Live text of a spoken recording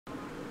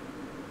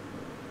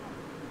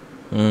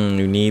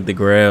You need the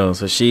grail.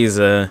 So she's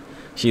a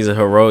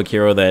heroic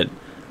hero that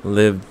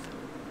lived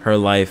her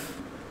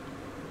life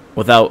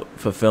without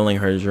fulfilling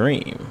her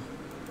dream.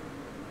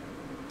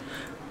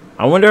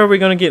 I wonder, are we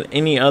gonna get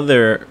any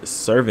other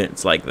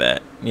servants like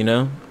that, you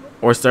know,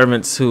 or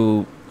servants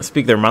who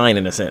speak their mind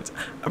in a sense?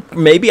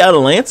 Maybe out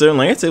of Lancer.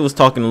 Lancer was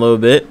talking a little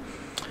bit.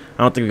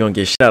 I don't think we're gonna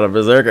get shit out of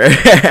Berserker.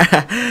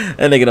 That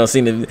nigga don't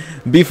seem to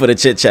be for the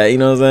chit chat, you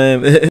know what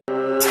I'm saying?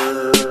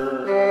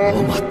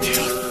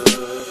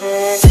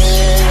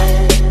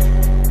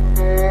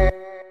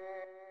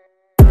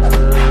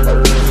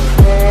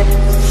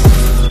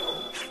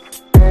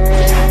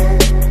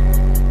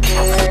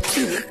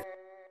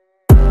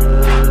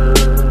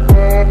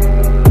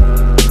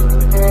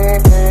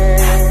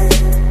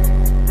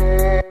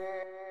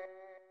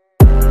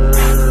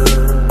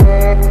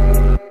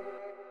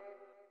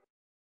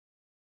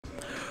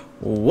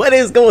 What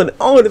is going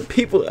on,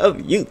 people of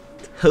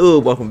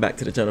YouTube? Welcome back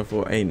to the channel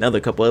for another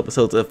couple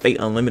episodes of Fate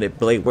Unlimited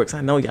Blade Works. I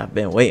know y'all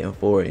been waiting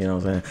for it, you know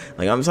what I'm saying?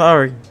 Like, I'm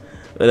sorry,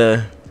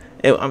 but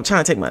I'm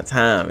trying to take my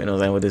time, you know what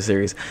I'm saying, with this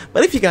series.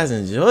 But if you guys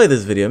enjoy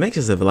this video, make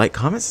sure to like,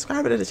 comment,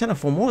 subscribe to the channel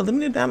for more. Let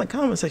me know down in the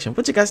comment section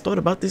what you guys thought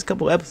about these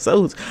couple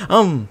episodes.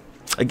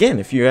 Again,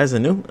 if you guys are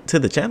new to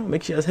the channel,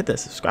 make sure you guys hit that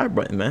subscribe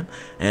button, man.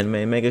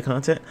 Anime mega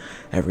content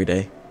every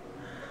day.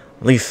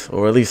 At least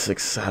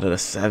 6 out of the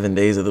 7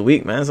 days of the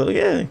week, man. So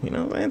yeah, you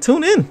know, man,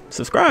 tune in,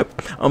 subscribe.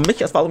 Make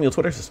sure you follow me on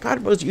Twitter, subscribe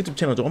to bro's YouTube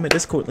channel, join my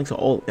Discord. Links are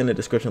all in the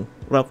description.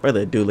 Without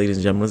further ado, ladies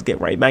and gentlemen, let's get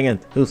right back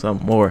into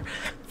some more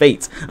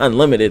Fate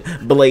Unlimited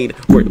Blade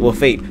Work. Well,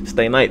 Fate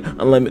Stay Night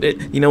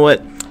Unlimited. You know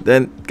what?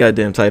 That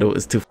goddamn title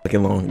is too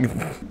fucking long.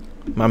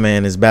 My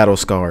man is battle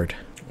scarred.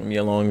 Give me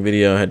a long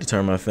video. I had to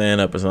turn my fan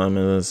up or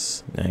something. I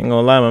ain't gonna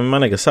lie, my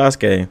nigga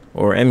Sasuke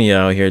or EMIYA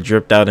out here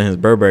dripped out in his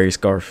Burberry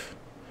scarf.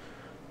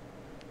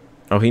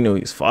 Oh, he knew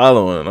he was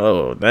following.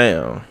 Oh,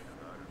 damn.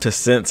 To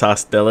sense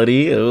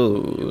hostility.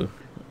 Oh,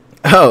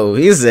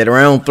 he said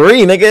round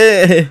 3,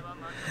 nigga.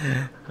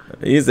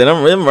 He said,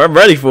 I'm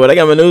ready for it. I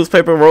got my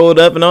newspaper rolled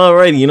up and all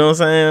ready. You know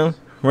what I'm saying?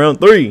 Round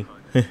 3.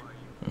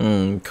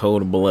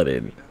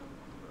 Cold-blooded.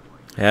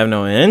 Have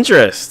no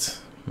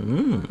interest.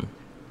 Yeah,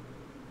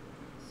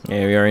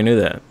 we already knew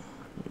that.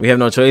 We have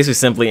no choice. We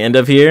simply end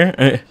up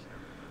here.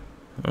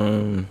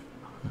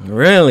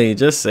 Really?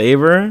 Just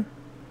SABER?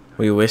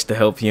 We wish to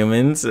help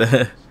humans.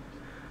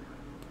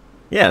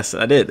 Yes,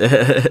 I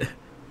did.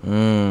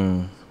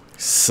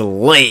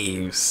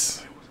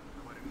 Slaves.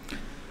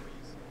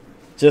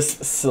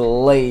 Just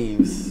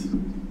slaves.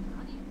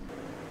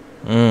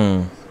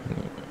 Yeah,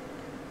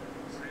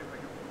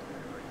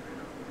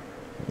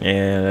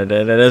 that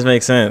does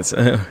make sense.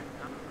 I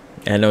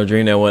had no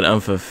dream that went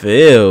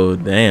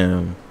unfulfilled.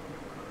 Damn.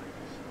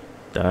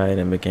 Died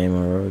and became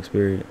a heroic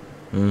spirit.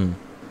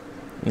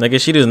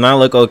 Nigga, she does not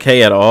look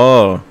okay at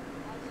all.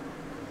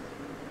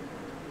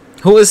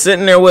 Who is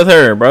sitting there with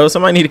her, bro?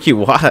 Somebody need to keep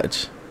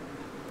watch.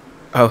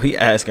 Oh, he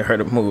asking her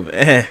to move.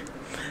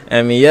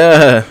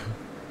 EMIYA.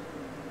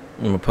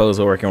 I'm opposed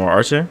to working with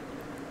Archer.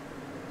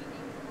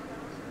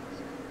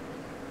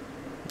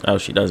 Oh,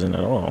 she doesn't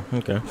at all.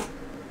 Okay.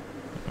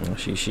 Oh,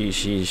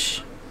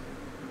 sheesh.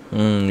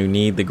 You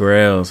need the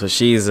grail. So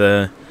she's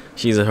a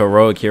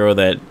heroic hero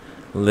that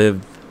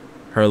lived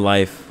her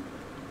life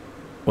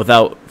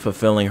without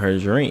fulfilling her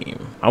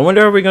dream. I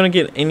wonder, are we gonna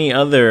get any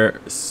other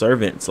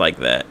servants like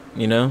that,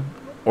 you know,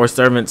 or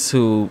servants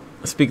who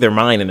speak their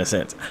mind in a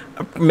sense?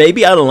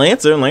 Maybe out of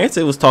Lancer.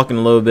 Lancer was talking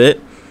a little bit.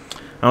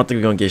 I don't think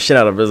we're gonna get shit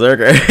out of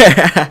Berserker.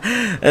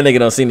 That nigga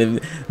don't seem to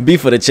be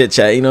for the chit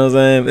chat, you know what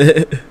I'm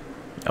saying?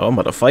 Oh, I'm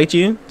about to fight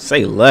you?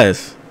 Say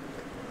less.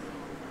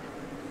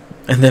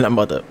 And then I'm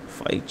about to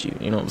fight you,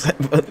 you know what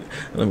I'm saying?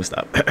 Let me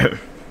stop. Why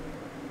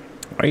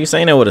are you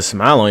saying that with a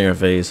smile on your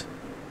face?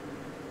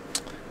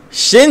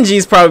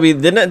 Shinji's probably,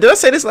 did I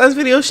say this last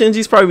video?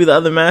 Shinji's probably the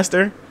other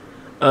master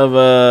of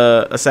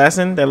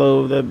assassin, that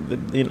little,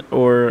 you know,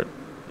 or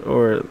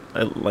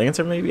a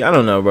Lancer maybe. I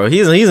don't know, bro.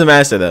 He's a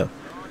master though.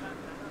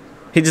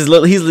 He just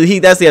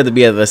that's the other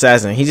be of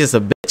assassin. He's just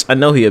a bitch. I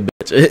know he a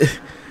bitch.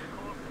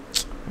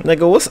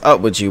 Nigga, what's up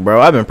with you, bro?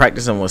 I've been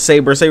practicing with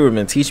SABER. SABER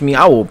been teaching me.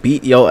 I will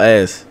beat your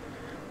ass.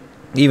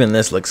 Even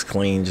this looks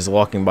clean. Just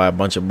walking by a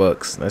bunch of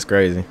books. That's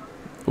crazy.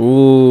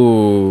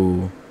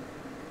 Ooh.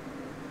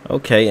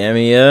 Okay,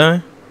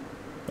 EMIYA.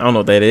 I don't know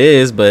what that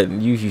is, but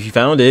you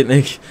found it.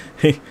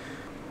 Yeah,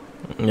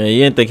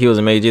 you didn't think he was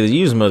a mage either.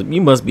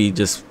 You must be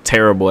just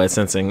terrible at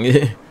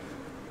sensing.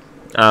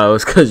 Oh,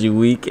 it's cause you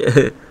weak.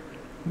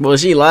 Well,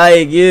 she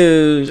like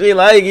you. She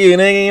like you,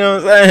 nigga. You know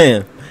what I'm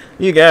saying?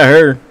 You got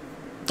her.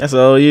 That's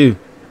all you.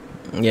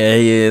 Yeah,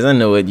 he is. I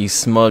know it. You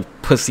smug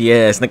pussy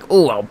ass nigga.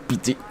 Oh, I'll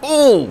beat you.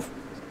 Oh,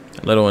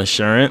 a little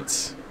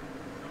insurance.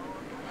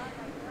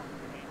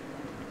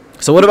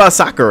 So what about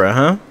Sakura,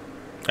 huh?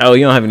 Oh,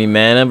 you don't have any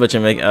mana, but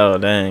you're making. Oh,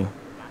 dang.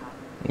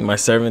 My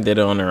servant did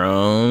it on her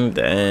own.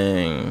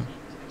 Dang.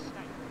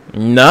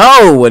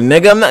 No,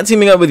 nigga, I'm not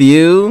teaming up with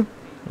you.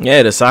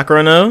 Yeah, does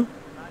Sakura know?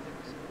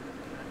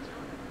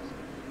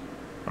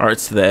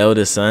 Arts to the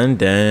eldest son.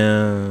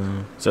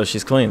 Damn. So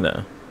she's clean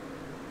though.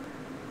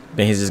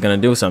 Then he's just gonna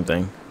do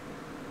something.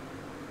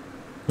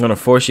 I'm gonna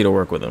force you to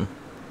work with him.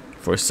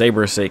 For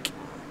Saber's sake.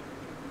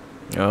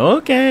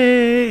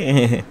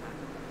 Okay.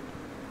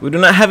 We do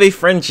not have a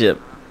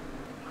friendship.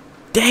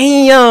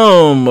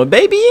 Damn,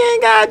 baby, you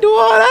ain't gotta do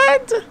all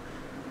that.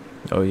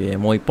 Oh yeah,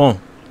 muy bon.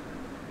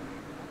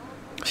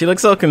 She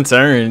looks so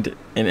concerned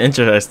and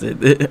interested.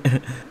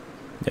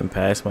 Then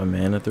pass my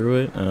mana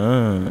through it.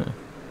 Damn,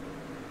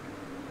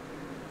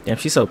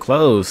 she's so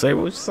close.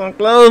 Saber, she's so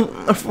close.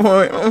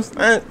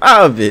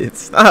 Stop it.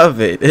 Stop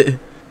it.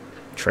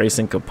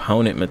 Tracing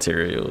component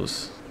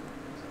materials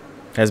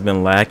has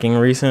been lacking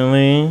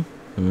recently.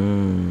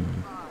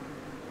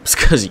 It's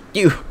because of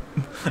you.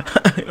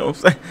 You know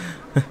what I'm saying?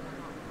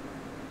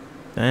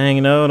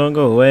 Dang, no, don't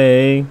go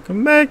away.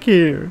 Come back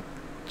here.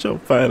 Get your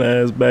fine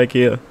ass back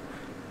here.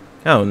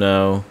 Oh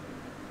no.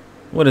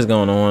 What is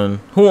going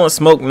on? Who wants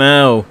smoke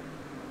now?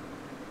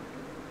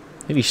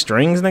 Hit these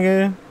strings,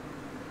 nigga?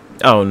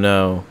 Oh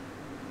no.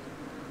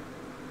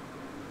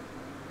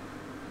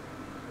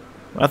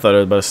 I thought it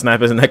was about to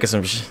snap his neck or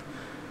some shit.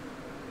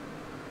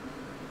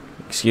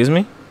 Excuse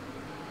me?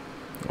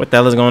 What the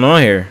hell is going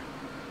on here?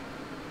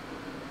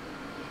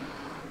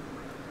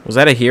 Was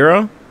that a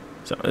hero?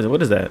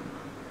 What is that?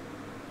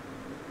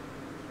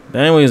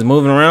 Damn, we was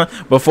moving around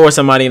before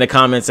somebody in the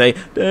comments say,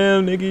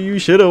 "Damn, nigga, you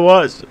should have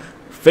watched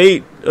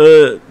Fate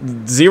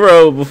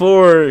 0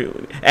 before."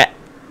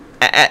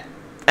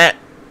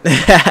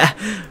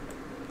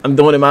 I'm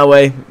doing it my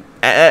way.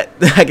 I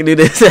can do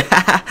this.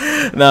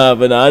 Nah,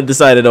 but no, I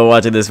decided on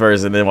watching this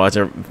first and then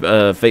watching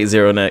Fate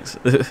 0 next.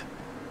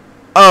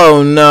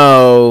 Oh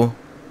no!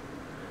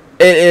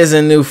 It is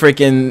a new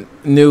freaking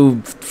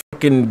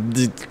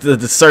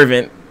the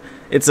servant.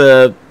 It's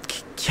a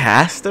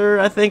caster,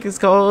 I think it's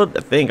called.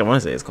 I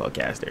want to say it's called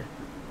caster.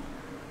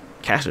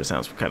 Caster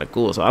sounds kind of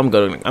cool, so I'm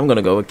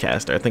gonna go with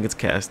caster. I think it's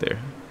caster.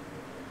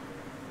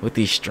 With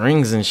these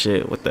strings and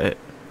shit. What the heck?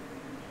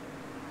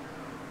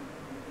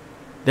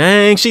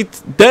 Dang,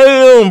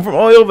 damn, from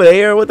all over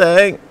there. What the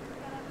heck?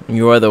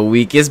 You are the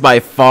weakest by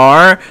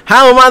far.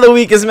 How am I the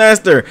weakest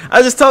master?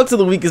 I just talked to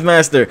the weakest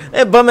master.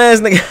 That bum ass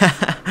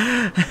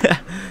nigga.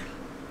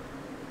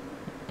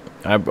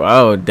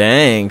 Oh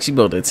dang, she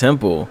built a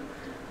temple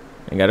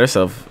and got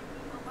herself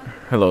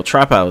her little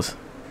trap house.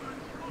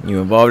 You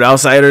involved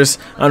outsiders,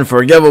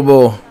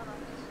 unforgivable.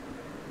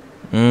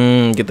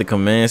 Get the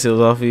command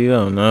seals off of you.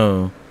 Oh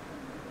no.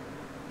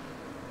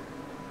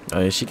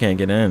 Oh yeah, she can't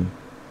get in,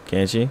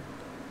 can she?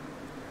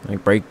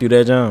 Like break through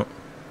that jump.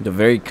 The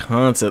very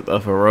concept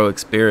of heroic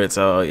spirits.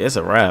 Oh, it's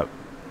a wrap.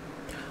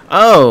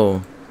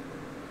 Oh,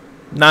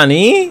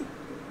 Nani?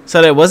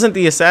 So that wasn't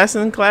the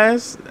assassin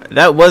class?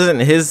 That wasn't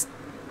his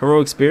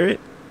heroic spirit?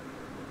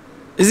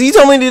 Is he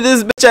told me that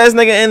this bitch ass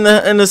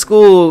nigga in the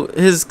school,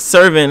 his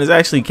servant is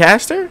actually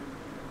caster?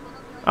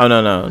 Oh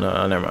no,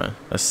 never mind.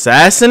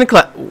 Assassin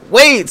class.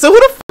 Wait, so who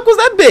the fuck was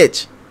that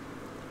bitch?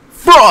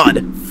 Fraud.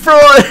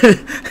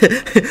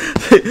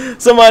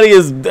 Somebody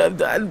is.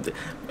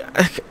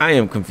 I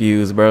am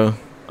confused, bro.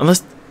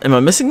 Unless, am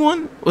I missing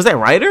one? Was that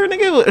Ryder,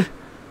 nigga?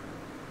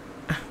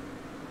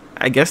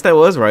 I guess that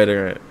was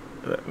Ryder.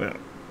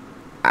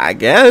 I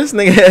guess,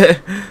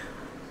 nigga.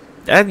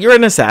 You're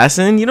an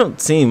assassin. You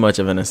don't seem much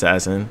of an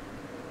assassin.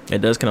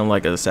 It does kind of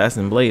like an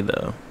assassin blade,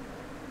 though.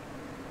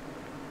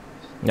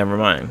 Never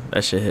mind.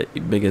 That shit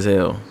hit big as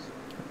hell.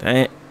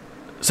 Dang.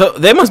 So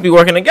they must be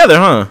working together,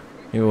 huh?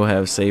 You will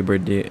have Saber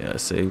deal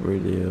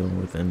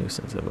with a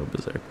nuisance of a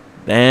berserker.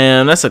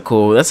 Damn, that's a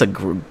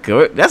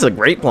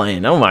great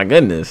plan. Oh my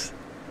goodness.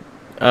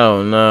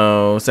 Oh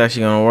no, it's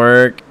actually gonna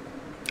work.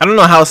 I don't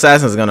know how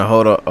Assassin's gonna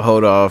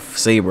hold off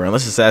Saber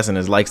unless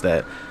Assassin likes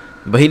that.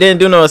 But he didn't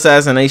do no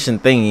assassination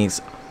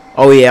thingies.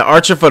 Oh yeah,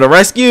 Archer for the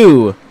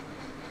rescue.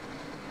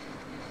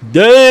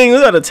 Dang, we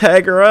gotta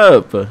tag her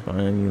up.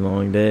 Fine, you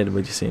long dead,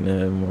 but you seem to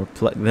have more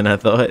pluck than I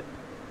thought.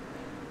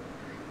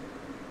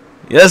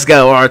 Let's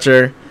go,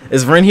 Archer.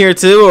 Is Ren here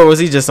too, or was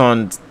he just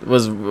on?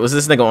 Was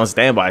this nigga on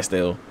standby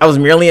still? I was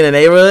merely in the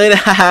neighborhood.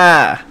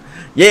 Haha.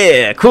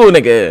 Yeah, cool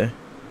nigga.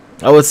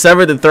 I would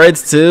sever the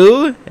threads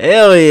too.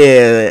 Hell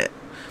yeah.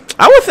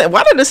 I would think.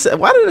 Why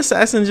did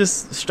Assassin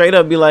just straight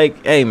up be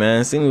like, "Hey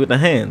man, see me with the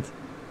hands"?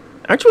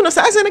 Aren't you an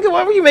assassin, nigga?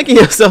 Why were you making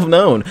yourself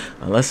known?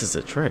 Unless it's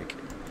a trick.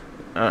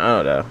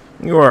 I don't know.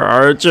 You are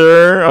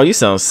Archer. Oh, you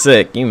sound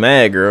sick. You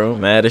mad, girl?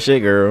 Mad as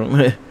shit,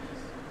 girl.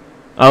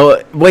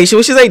 Oh, wait, should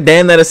we say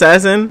damn that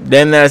assassin?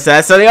 Damn that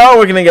assassin. So they all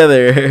working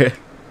together.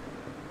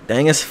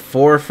 Dang, it's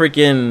four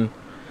freaking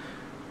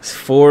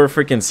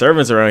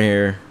servants around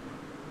here.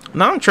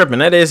 No, I'm tripping.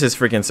 That is his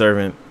freaking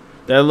servant.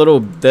 That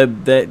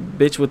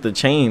bitch with the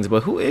chains.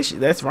 But who is she?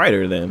 That's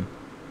Ryder then.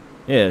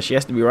 Yeah, she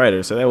has to be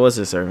Ryder. So that was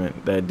his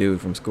servant. That dude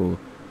from school.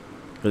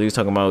 Because he was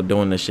talking about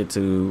doing the shit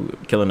to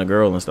killing a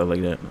girl and stuff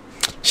like that.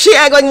 She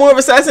act like more of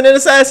assassin than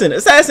assassin.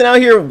 Assassin out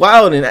here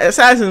wild, and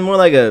assassin more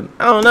like a,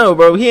 I don't know,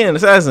 bro. He ain't an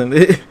assassin.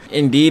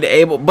 Indeed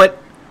able,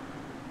 but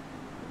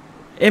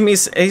I mean,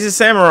 he's a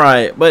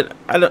samurai. But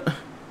I don't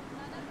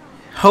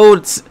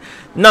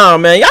No,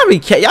 man, y'all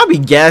be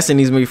gassing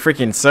these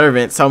freaking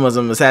servants. Some of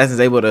them assassins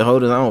able to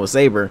hold his own with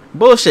Saber.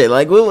 Bullshit.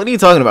 Like, what are you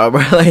talking about,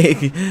 bro?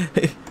 Like,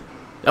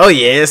 oh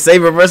yeah,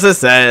 Saber versus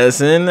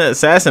assassin.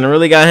 Assassin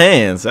really got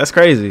hands. That's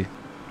crazy.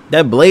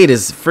 That blade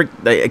is like,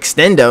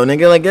 extendo,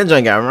 nigga. Like that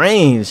joint got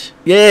range.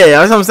 Yeah,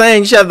 that's what I'm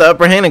saying. You should have the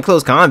upper hand in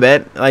close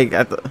combat. Like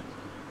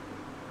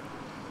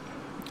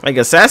like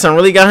assassin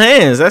really got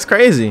hands. That's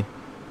crazy.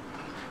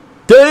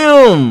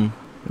 Damn.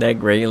 That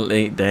great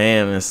late.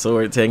 Damn, that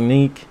sword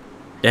technique.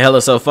 The hell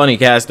is so funny,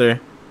 Caster?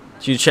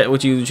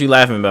 What you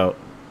laughing about?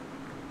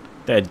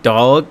 That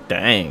dog?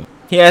 Dang.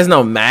 He has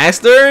no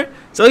master?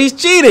 So he's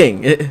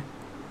cheating.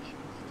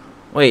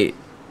 Wait.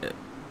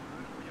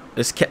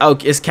 Is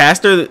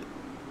Caster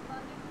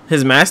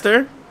his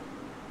master?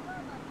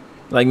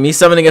 Like me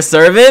summoning a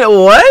servant?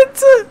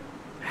 What?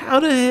 How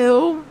the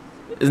hell?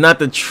 Is not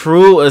the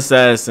true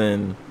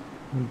assassin.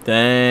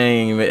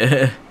 Dang,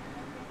 man.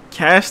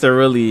 Caster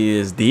really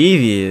is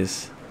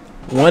devious.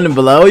 One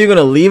blow, you're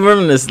gonna leave her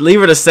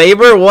to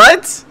Saber?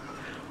 What?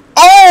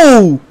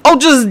 Oh! Oh,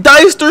 just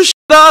diced her shit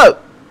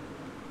up.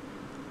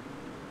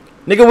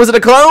 Nigga, was it a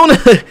clone?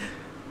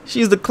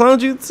 She's the clone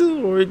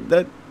jutsu, or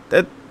that's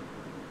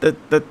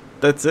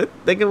it?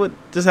 Nigga, what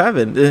just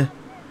happened?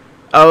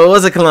 Oh, it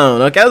was a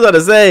clone. Okay, I was about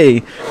to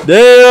say.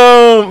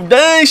 Damn,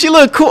 dang, she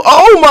looked cool.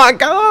 Oh my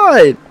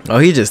god. Oh,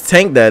 he just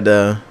tanked that.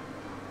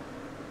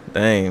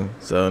 Dang.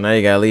 So now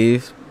you gotta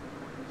leave.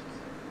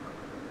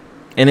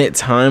 Innate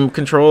time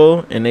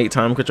control.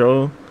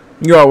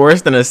 You are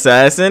worse than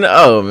assassin.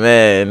 Oh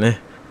man.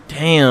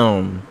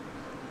 Damn.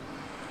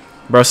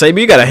 Bro, Saber,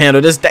 you gotta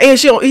handle this. Damn,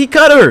 he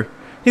cut her.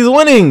 He's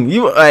winning.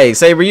 Hey,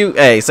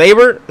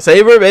 Saber,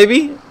 Saber,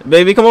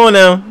 baby, come on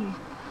now.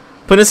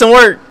 Put in some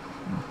work.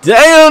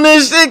 Damn,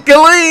 this shit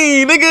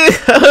clean, nigga.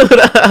 Hold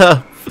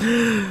up.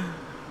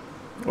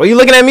 What are you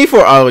looking at me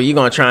for? Oh, you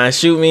gonna try and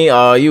shoot me?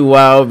 Oh, you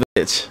wild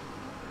bitch.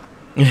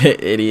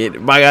 Idiot.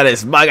 Bugger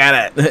this, bugger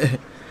that.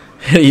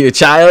 You a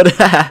child?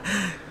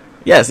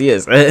 Yes, he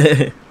is.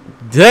 Damn,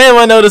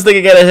 I know this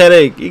nigga got a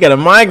headache. You got a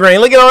migraine.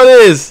 Look at all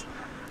this.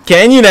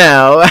 Can you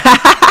now?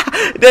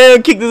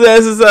 Damn, kick his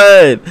ass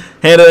aside.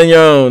 Handle it on your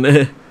own.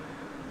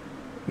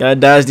 Gotta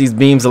dodge these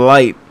beams of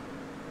light.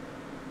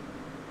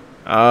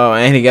 Oh,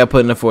 and he got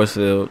put in the force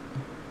field.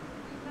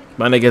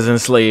 My nigga's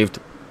enslaved.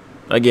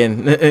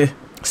 Again.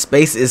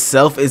 Space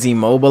itself is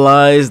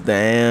immobilized.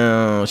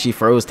 Damn, she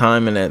froze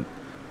time in it.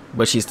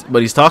 But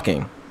he's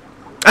talking.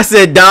 I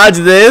said dodge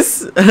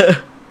this.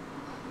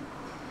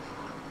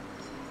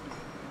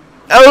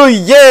 Oh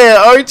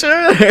yeah,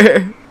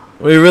 Archer.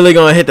 We really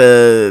gonna hit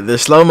the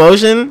slow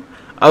motion?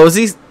 Oh, is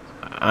he?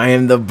 I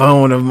am the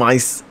bone of my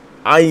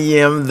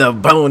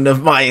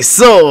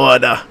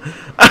sword.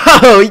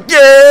 Oh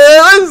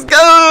yeah, let's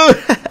go.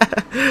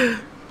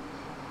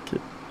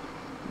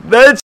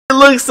 That shit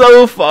looks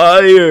so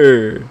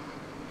fire.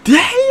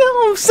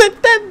 Damn,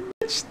 sent that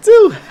bitch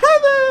to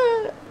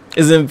heaven.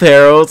 Is in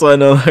peril, so I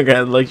no longer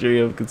have the luxury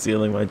of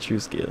concealing my true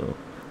skill.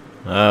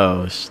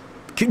 Oh,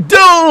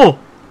 no!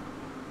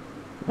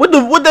 What the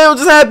hell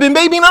just happened,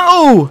 baby?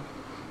 No!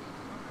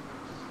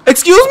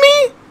 Excuse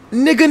me?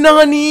 Nigga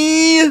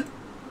nani?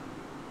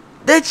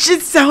 That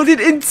shit sounded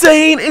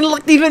insane and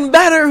looked even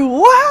better.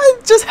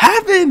 What just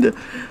happened?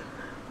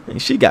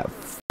 And she got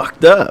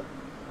fucked up.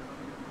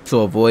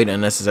 To avoid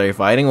unnecessary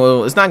fighting,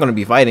 well, it's not gonna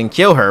be fighting.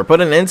 Kill her.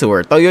 Put an end to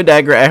her. Throw your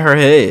dagger at her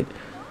head.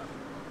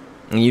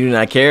 And you do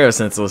not care of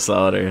senseless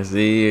slaughter.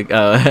 See,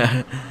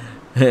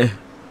 they're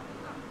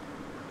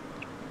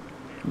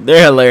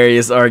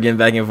hilarious, arguing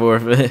back and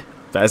forth.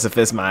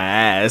 Pacifist my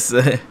ass.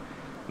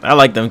 I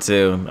like them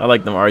too. I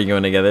like them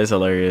arguing together. It's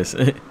hilarious.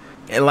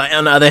 And like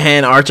on the other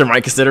hand, Archer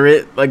might consider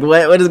it. Like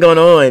what is going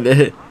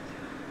on?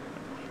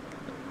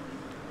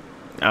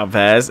 I'll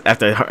pass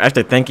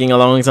after thinking a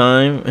long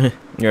time.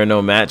 You're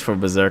no match for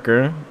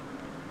Berserker.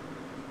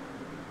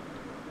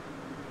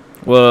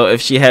 Well,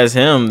 if she has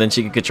him, then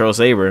she can control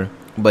Saber.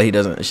 But he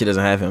doesn't. She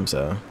doesn't have him.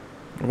 So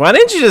why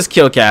didn't you just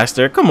kill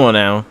Caster? Come on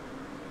now.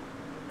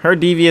 Her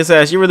devious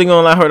ass. You really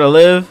gonna allow her to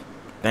live?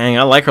 Dang,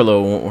 I like her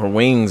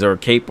wings or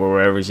cape or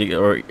whatever she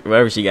got.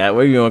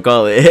 Whatever you wanna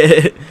call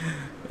it.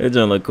 It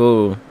don't look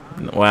cool.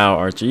 Wow,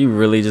 Archer, you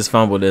really just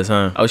fumbled this,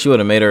 huh? Oh, she would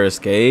have made her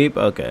escape.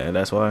 Okay,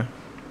 that's why.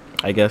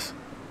 I guess.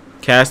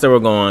 Caster will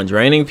go on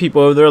draining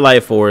people of their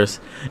life force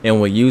and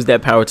will use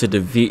that power to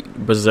defeat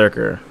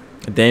Berserker.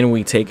 Then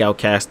we take out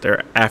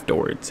Caster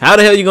afterwards. How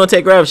the hell you gonna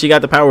take her out if she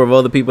got the power of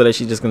all the people that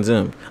she just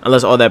consumed?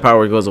 Unless all that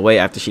power goes away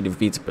after she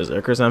defeats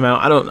Berserker somehow.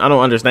 I don't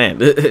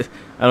understand.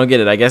 I don't get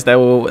it. I guess that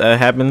will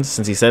happen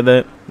since he said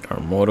that. Are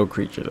mortal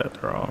creatures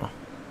after all.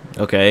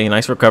 Okay,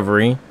 nice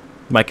recovery.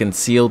 My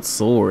concealed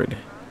sword.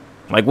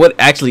 Like what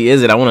actually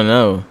is it? I want to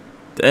know.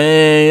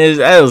 Dang,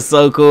 that was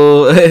so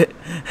cool.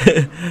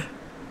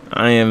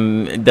 I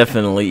am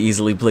definitely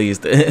easily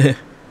pleased.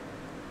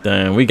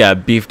 Damn, we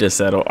got beef to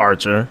settle,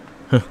 Archer.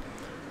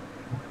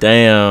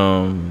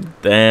 Damn,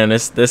 that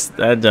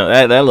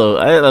little,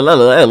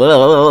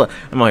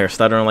 I'm out here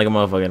stuttering like a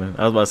motherfucker.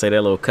 I was about to say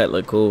that little cut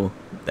look cool.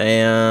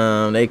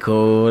 Damn, they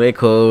cool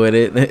with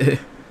it.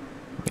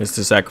 It's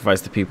to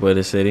sacrifice the people of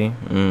the city.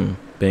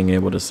 Being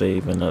able to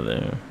save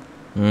another.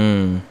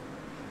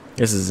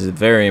 This is a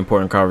very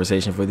important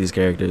conversation for these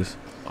characters.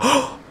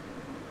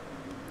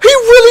 He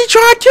really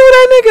tried to kill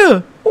that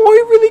nigga. Oh,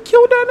 he really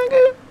killed that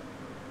nigga.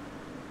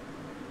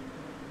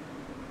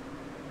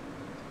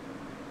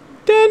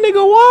 That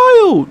nigga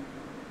wild.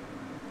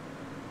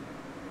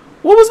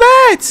 What was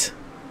that?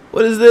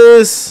 What is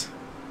this?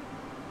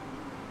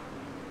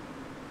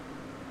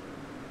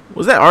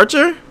 Was that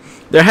Archer?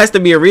 There has to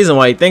be a reason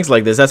why he thinks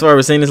like this. That's why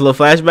we're seeing this little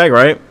flashback,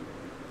 right?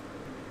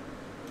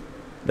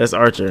 That's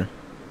Archer.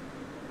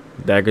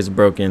 Daggers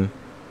broken.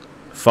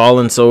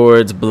 Fallen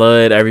swords,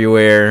 blood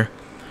everywhere.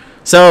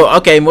 So,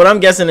 okay, what I'm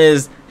guessing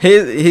is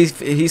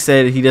he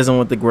said he doesn't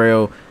want the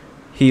Grail.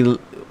 He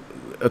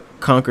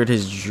conquered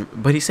his,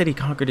 but he said he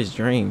conquered his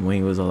dream when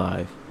he was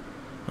alive.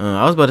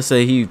 I was about to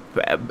say he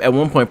at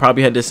one point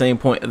probably had the same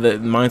point, the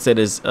mindset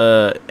as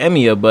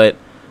EMIYA, but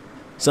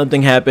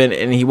something happened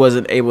and he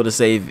wasn't able to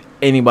save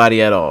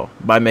anybody at all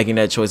by making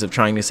that choice of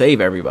trying to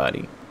save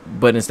everybody,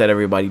 but instead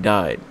everybody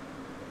died.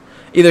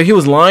 Either he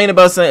was lying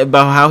about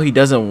how he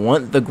doesn't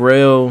want the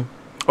Grail,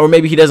 or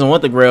maybe he doesn't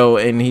want the Grail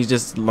and he's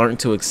just learned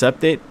to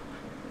accept it,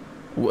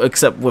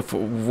 accept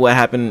what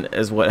happened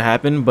as what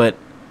happened. But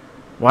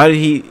why did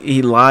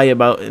he lie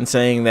about and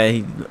saying that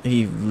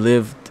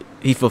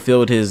he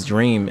fulfilled his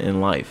dream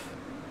in life?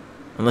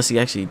 Unless he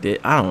actually did.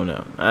 I don't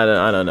know.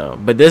 I don't know.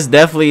 But this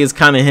definitely is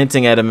kind of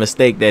hinting at a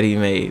mistake that he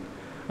made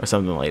or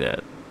something like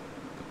that.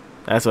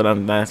 That's what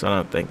I'm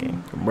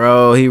thinking.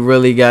 Bro, he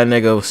really got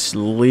nigga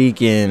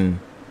sleeking.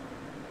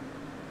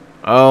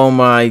 Oh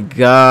my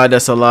god,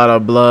 that's a lot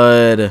of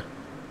blood.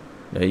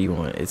 There you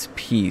want it's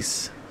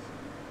peace.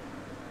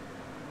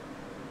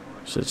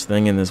 Such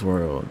thing in this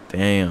world.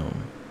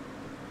 Damn.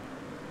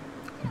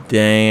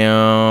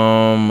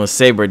 Damn.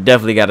 Saber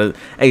definitely gotta.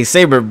 Hey,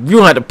 Saber, you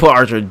don't have to put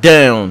Archer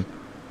down.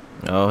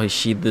 Oh, he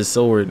sheathed his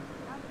sword.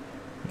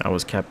 I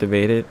was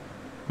captivated.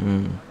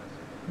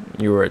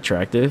 You were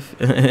attractive.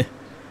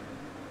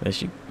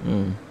 That you.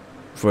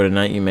 For the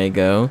night you may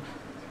go.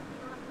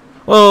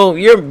 Well,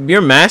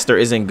 your master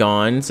isn't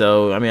gone,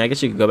 so I mean, I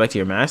guess you could go back to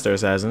your master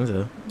assassin.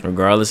 So,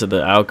 regardless of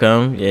the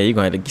outcome, yeah, you're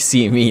gonna have to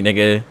see me,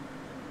 nigga.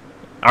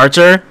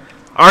 Archer,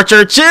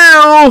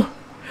 chill.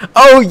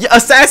 Oh,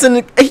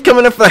 assassin, he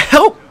coming in for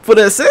help for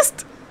the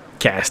assist.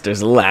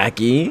 Caster's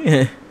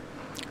lackey.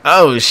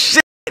 Oh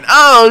shit.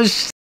 Oh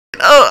shit.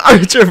 Oh,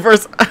 Archer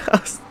versus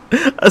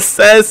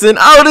assassin.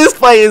 Oh, this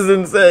fight is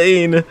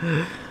insane.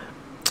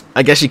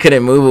 I guess she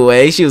couldn't move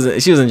away. She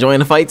was enjoying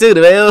the fight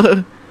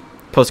too.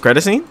 Post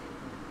credit scene.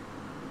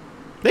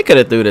 They could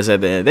have threw this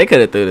at the end. They could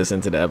have threw this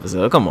into the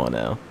episode. Come on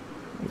now.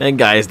 That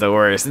guy's the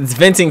worst. It's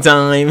venting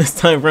time. It's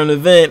time for him to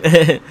vent.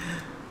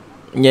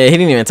 Yeah, he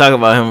didn't even talk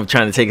about him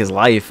trying to take his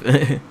life.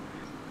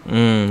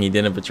 He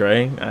didn't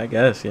betray? I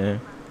guess, yeah.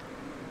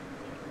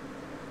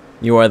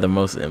 You are the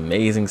most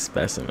amazing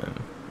specimen.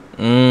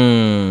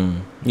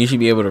 You should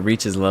be able to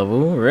reach his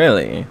level?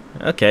 Really?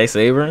 Okay,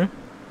 Saber.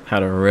 How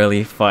to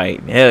really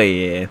fight. Hell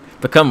yeah.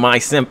 Become my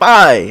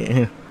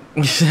senpai.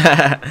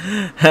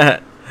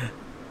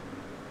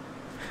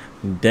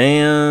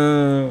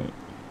 Damn.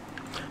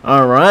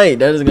 Alright,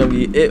 that is gonna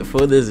be it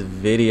for this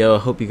video. I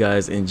hope you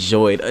guys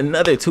enjoyed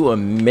another 2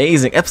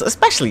 amazing episodes,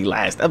 especially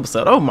last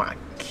episode. Oh my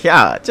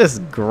god,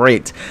 just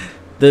great.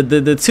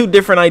 The 2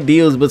 different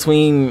ideals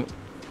between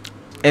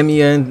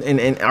EMIYA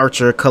and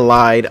Archer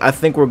collide. I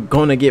think we're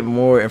gonna get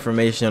more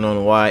information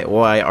on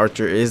why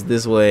Archer is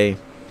this way.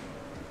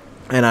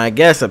 And I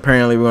guess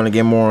apparently we're gonna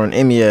get more on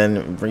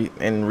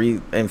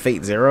EMIYA and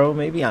Fate Zero,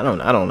 maybe. I don't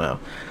know.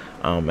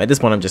 At this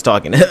point I'm just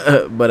talking.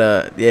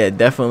 But yeah,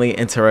 definitely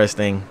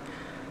interesting.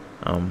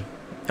 I'm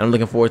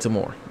looking forward to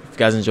more. If you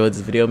guys enjoyed this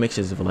video, make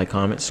sure to leave a like,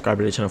 comment, subscribe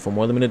to the channel for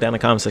more. Let me know down in the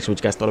comment section what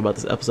you guys thought about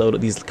this episode,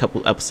 these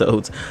couple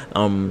episodes.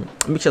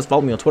 Make sure to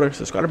follow me on Twitter,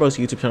 subscribe to both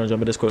YouTube channel, join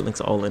my Discord,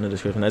 links are all in the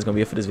description. That's gonna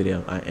be it for this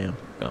video. I am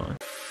gone.